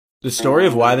The story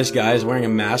of why this guy is wearing a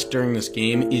mask during this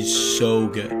game is so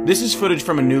good. This is footage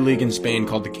from a new league in Spain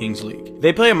called the Kings League.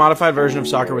 They play a modified version of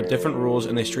soccer with different rules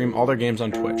and they stream all their games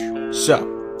on Twitch.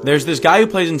 So, there's this guy who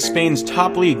plays in Spain's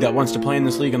top league that wants to play in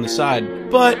this league on the side,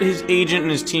 but his agent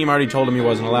and his team already told him he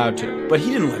wasn't allowed to. But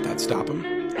he didn't let that stop him.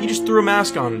 He just threw a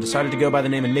mask on and decided to go by the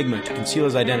name Enigma to conceal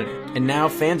his identity. And now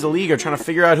fans of the league are trying to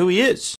figure out who he is.